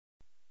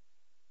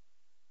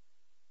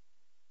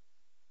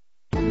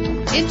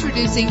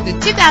Introducing the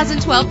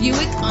 2012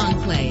 Buick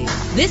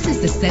Enclave. This is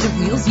the set of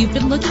wheels you've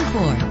been looking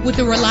for, with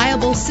a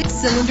reliable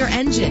 6-cylinder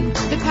engine.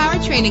 The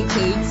powertrain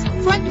includes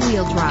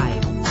front-wheel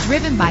drive,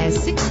 driven by a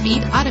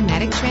 6-speed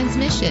automatic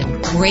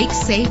transmission. Brake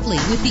safely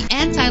with the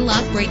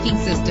anti-lock braking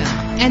system.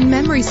 And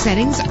memory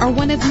settings are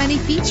one of many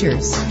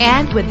features.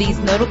 And with these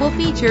notable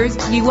features,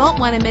 you won't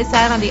want to miss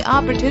out on the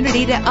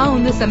opportunity to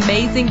own this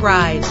amazing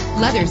ride.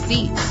 Leather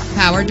seats,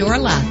 power door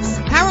locks,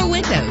 power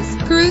windows,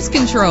 cruise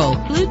control,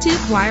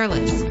 Bluetooth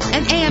wireless,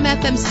 an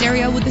AM/FM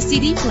stereo with a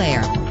CD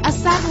player, a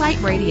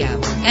satellite radio.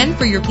 And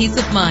for your peace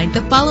of mind,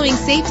 the following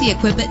safety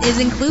equipment is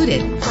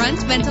included: front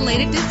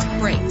ventilated disc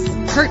brakes,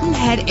 curtain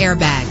head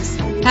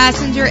airbags,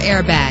 passenger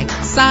airbag,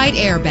 side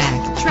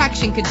airbag,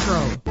 traction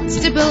control,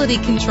 stability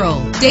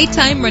control,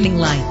 daytime running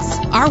lights.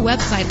 Our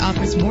website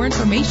offers more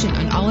information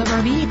on all of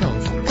our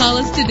vehicles. Call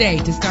us today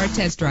to start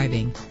test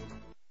driving.